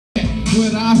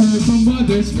what I heard from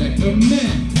others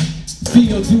recommend.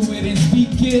 Feel, do it, and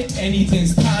speak it.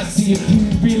 Anything's possible if you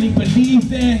really believe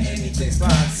that. Anything's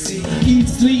possible. Eat,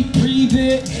 sleep, breathe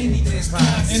it. Anything's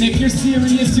possible. And if you're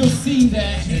serious, you'll see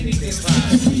that. Anything's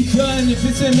possible. It can be done if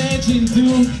it's imagined,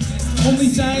 dude. Only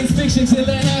science fiction till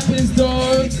it happens,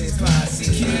 dog. Anything's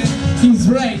possible. He's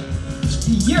right.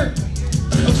 Yerp.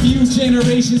 A few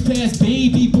generations past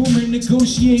baby boomer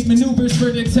negotiate maneuvers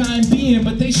for the time being,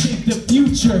 but they shape the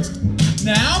future.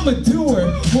 Now I'm a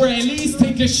doer, or at least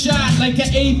take a shot like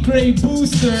an 8th grade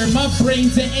booster. My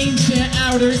brain's an ancient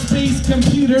outer space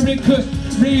computer. It could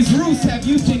raise roots, have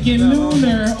you thinking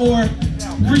lunar, or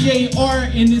create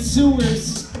art in the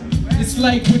sewers. It's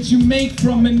like what you make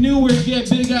from manure, get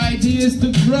big ideas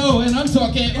to grow. And I'm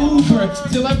talking Uber,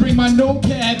 till I bring my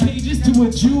notepad pages to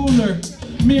a jeweler.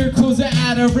 Miracles are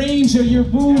out of range of your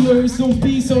rulers. Don't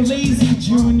be so lazy,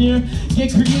 Junior.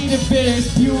 Get creative,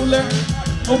 Ferris Bueller.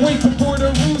 Awake before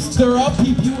the rooster, I'll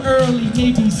peep you early,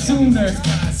 maybe sooner.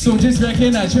 So just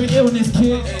recognize your illness,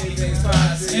 kid.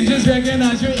 And just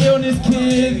recognize your illness,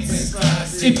 kids.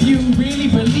 If you really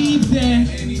believe that,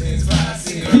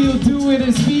 feel, do it,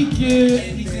 and speak it.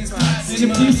 And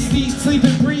if you sleep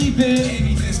and breathe it.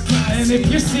 And if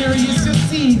you're serious, you'll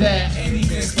see that.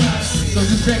 So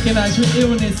just recognize your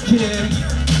illness, kid.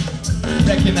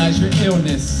 Recognize your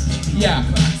illness. Yeah.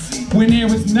 When there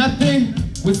was nothing,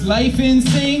 was life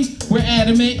insane? We're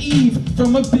Adam and Eve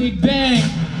from a big bang.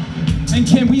 And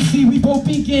can we see we both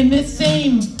begin the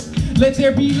same? Let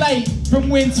there be light from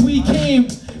whence we came.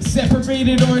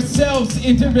 Separated ourselves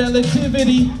into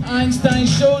relativity. Einstein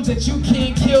showed that you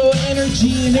can't kill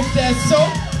energy. And if that's so,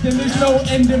 then there's no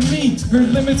end to me. Her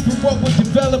limits for what will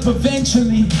develop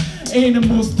eventually.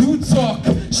 Animals do talk,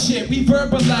 shit we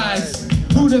verbalize.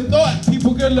 Who'd have thought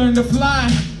people could learn to fly?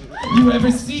 You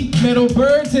ever see metal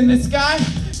birds in the sky?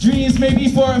 Dreams may be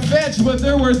far-fetched, but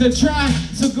they're worth a try.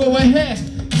 So go ahead,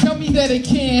 tell me that it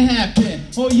can't happen.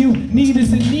 All you need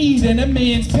is a need and a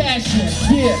man's passion.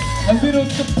 Yeah, a little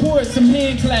support, some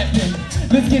hand clapping.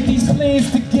 Let's get these plans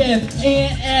together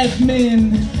and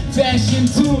admin. Fashion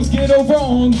tools, get over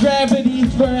on gravity.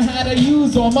 Learn how to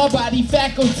use all my body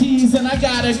faculties. And I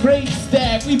got a great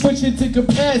stack, we push it to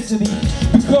capacity.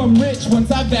 Become rich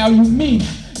once I value me.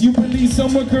 You believe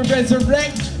someone could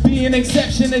resurrect? Be an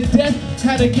exception to death?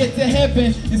 How to get to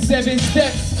heaven in 7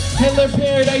 steps. Hell or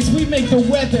paradise, we make the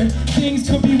weather. Things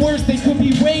could be worse, they could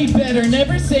be way better.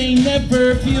 Never say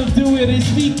never, feel, do it, and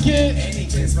speak it.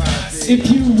 If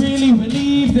you really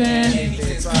believe that.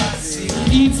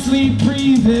 Eat, sleep,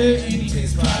 breathe it.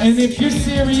 And if you're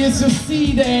serious, you'll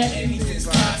see that.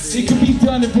 It can be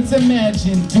done if it's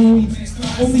imagined, dude.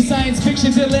 Only science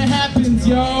fiction till it happens,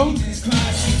 yo.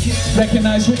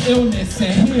 Recognize your illness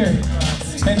and here.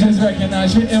 And just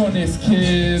recognize your illness,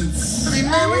 kids.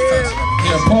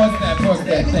 Yeah, pause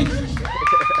that, thank you.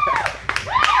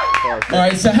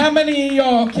 Alright, so how many of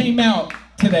y'all came out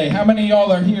today? How many of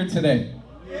y'all are here today?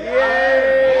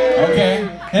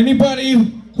 Okay. Anybody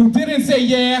who didn't say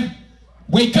yeah,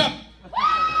 wake up.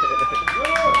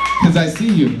 Because I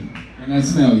see you and I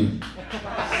smell you.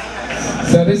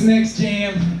 So this next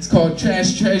jam, it's called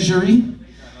Trash Treasury.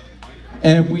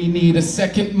 And we need a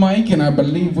second mic, and I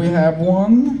believe we have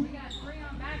one.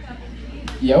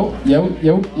 Yo.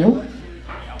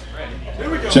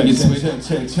 Check. We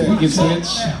can switch.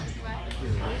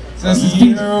 So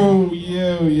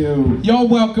yo. Y'all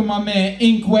welcome my man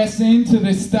Inq Wesson to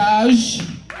the stage.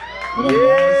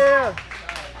 Yeah.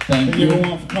 Thank you.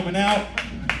 Everyone for coming out.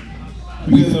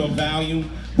 We get a little Valyou.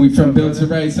 We from Build to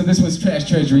Right. So this was Trash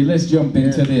Treasury. Let's jump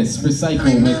into this.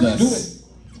 Recycle with us. Do it.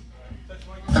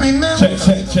 Check.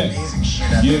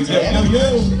 Yo.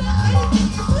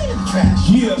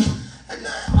 Yeah.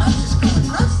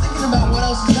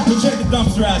 Go check the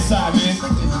dumpster outside, man.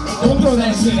 Don't throw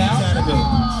that shit out.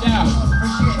 Yeah.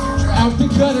 Out the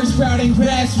gutter, sprouting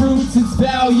grassroots, it's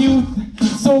Valyou.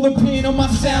 Solar pin on my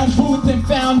sound booth and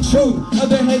found truth.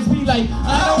 Other heads be like,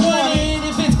 I don't want it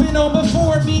if it's been on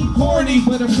before me. Horny,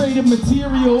 but afraid of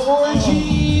material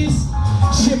orgies.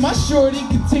 Shit, my shorty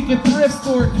could take a thrift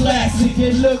store classic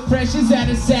and look fresh as at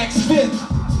a Saks Fifth.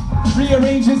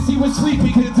 Rearrange and see what sweet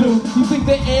we could do. You think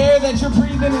the air that you're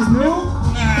breathing is new?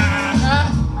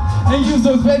 Nah. And use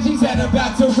those veggies that are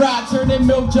about to rot. Turning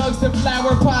milk jugs to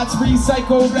flower pots,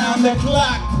 recycle round the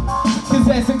clock. Cause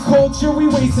as a culture we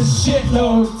waste a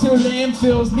shitload till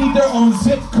landfills need their own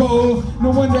zip code. No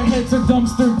wonder heads are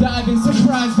dumpster diving,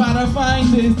 surprised by the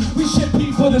findings. We ship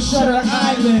people to Shutter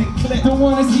Island. Don't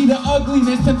wanna see the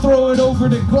ugliness and throw it over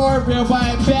the guardrail.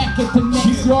 Buy it back at the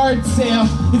next yard sale.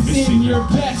 It's in your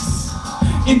best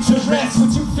interest.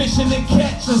 What you fishing to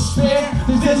catch or spare?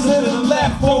 There's a little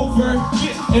left over.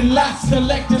 and lots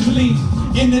collectively.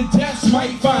 In the depths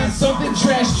might find something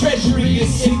trash. Treasury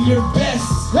is in your best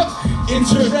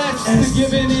interest to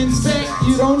give an inspect.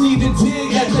 You don't need to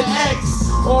dig at the X.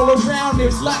 All around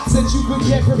there's lots that you could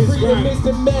get for free. And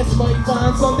Mr. Mess might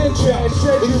find something trash.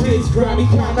 Treasury is grimy,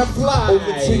 kinda fly.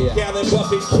 Over 10-gallon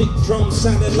bucket, kick drum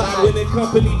sounded loud when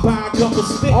accompanied by a couple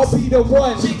sticks. I'll be the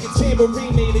one. Chicken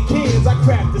tambourine made of cans. I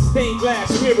craft a stained glass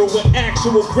mirror with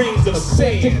actual grains of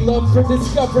sand. Love for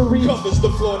discovery Covers the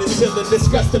floor to ceiling,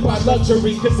 disgusted by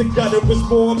luxury. Cause the gutter was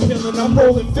more appealing. I'm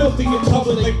rolling filthy in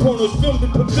public like pornos filmed in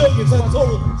pavilions. I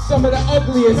told some of the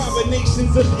ugliest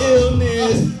combinations of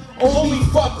illness. Only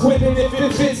fuck with it if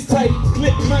it fits tight.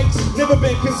 Clip mics, never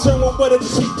been concerned with what a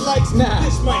chick likes. Nah.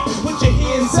 This mic, put your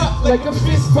hands up like a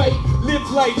fist fight. Live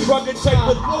life rugged type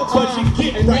with low budget,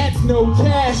 get and right. that's no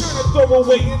cash. Turn a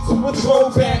throwaway into a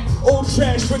throwback. Old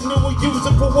trash, renewal, use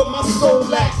it for what my soul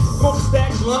lacks. Smoke stack,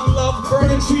 lung love,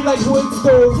 Burning tree like wood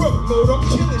stove. crook mode, I'm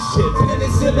killing shit. And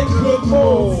it's still in good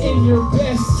mode. In your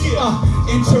best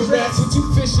interest. What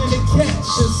you fishing to catch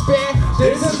a spare.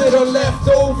 There's a little left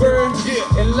over.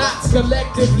 And lots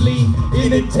collectively. In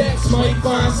the depths might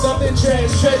find something trash.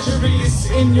 Treasury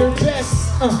is in your best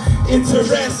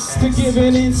interest to give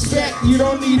an inspect. You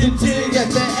don't need to dig at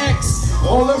the X.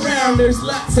 All around there's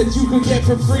lots that you can get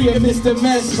for free. And Mr.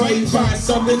 Mess might find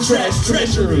something trash.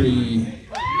 Treasury.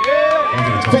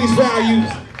 Face value,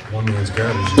 One man's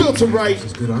garbage. built to right.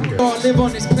 It's good on We all live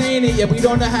on this planet, yeah, we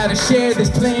don't know how to share this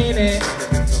planet.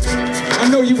 I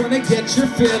know you wanna get your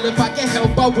fill. If I can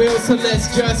help, I will, so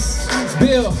let's just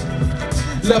build.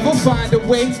 Love will find a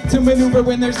way to maneuver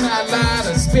when there's not a lot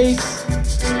of space.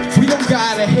 We don't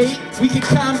gotta hate, we can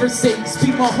conversate.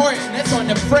 Speak my heart, and that's on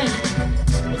the frame.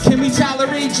 Can we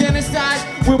tolerate genocide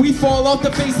where we fall off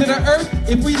the face of the earth?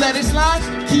 If we let it slide,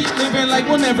 keep living like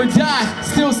we'll never die.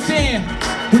 Still stand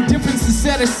with differences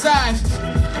set aside.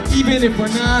 Even if we're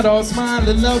not all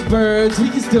smiling lovebirds, we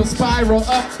can still spiral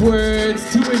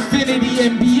upwards to infinity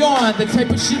and beyond. The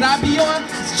type of shit I be on,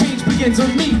 this change begins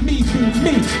with me.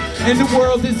 And the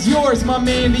world is yours, my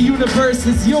man, the universe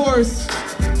is yours.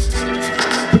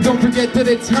 But don't forget that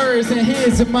it's hers and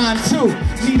his and mine too.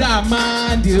 Need I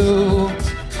mind you?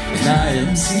 And I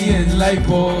am seeing light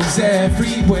bulbs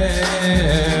everywhere.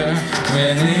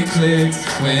 When it clicks,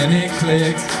 when it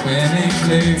clicks, when it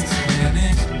clicks, when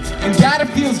it... And God, it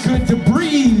feels good to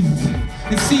breathe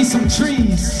and see some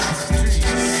trees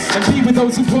and be with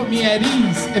those who put me at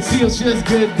ease. It feels just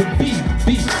good to be.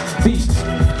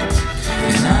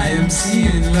 And I am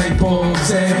seeing light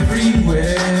bulbs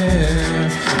everywhere.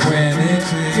 When it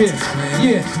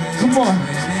clicks, come on.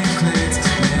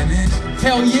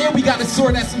 Hell yeah, we gotta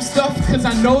sort out some stuff, cause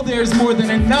I know there's more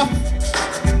than enough.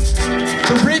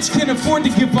 The rich can afford to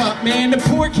give up, man. The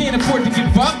poor can't afford to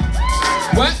give up.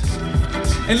 What?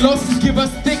 And losses give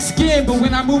us thick skin, but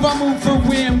when I move for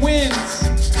win-wins.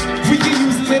 We can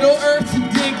use a little earth to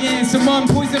dig in, some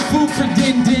unpoisoned food for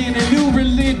din-din, a new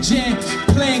religion.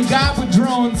 Playing God with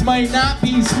drones might not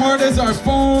be smart as our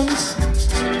phones.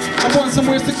 I want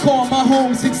somewhere to call my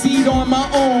home, succeed on my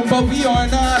own, but we are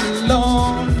not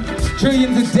alone.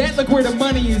 Trillions of debt, look where the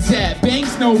money is at.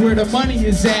 Banks know where the money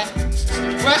is at.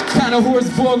 What kind of horse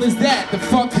bull is that? The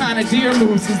fuck kind of deer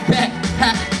moose is that?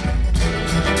 Ha.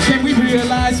 Can we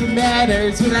realize what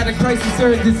matters without a crisis or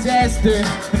a disaster?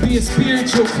 And be a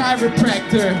spiritual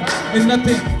chiropractor. And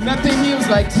nothing heals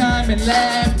like time and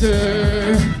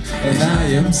laughter. And I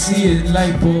am seeing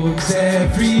light bulbs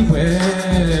everywhere.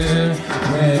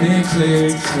 When it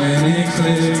clicks, when it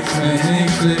clicks, when it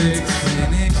clicks,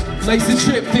 when it... Life's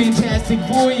a trip, fantastic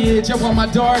voyage. I want my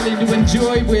darling to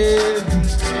enjoy with.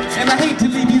 And I hate to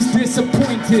leave you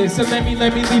disappointed, so let me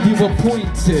leave you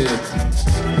appointed.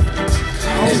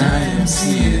 And I am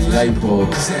seeing light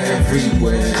bulbs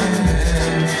everywhere.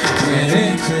 When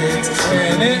it clicks,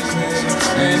 when it clicks,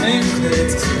 when it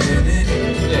clicks, when it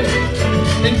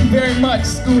clicks. Thank you very much,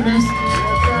 Schooners.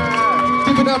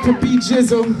 Give it up for B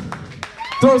Jizzle.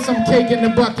 Throw some cake in the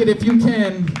bucket if you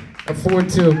can afford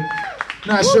to.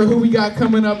 Not sure who we got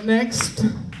coming up next.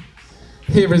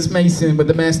 Here is Mason with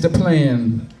the master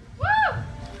plan.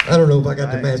 I don't know if I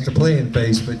got the master plan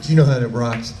face, but you know how that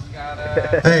rocks.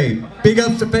 Hey, big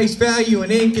ups to Face Value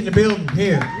and Inq in the building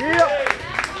here.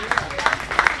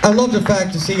 I love the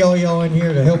fact to see all y'all in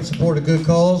here to help support a good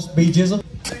cause. B Jizzle.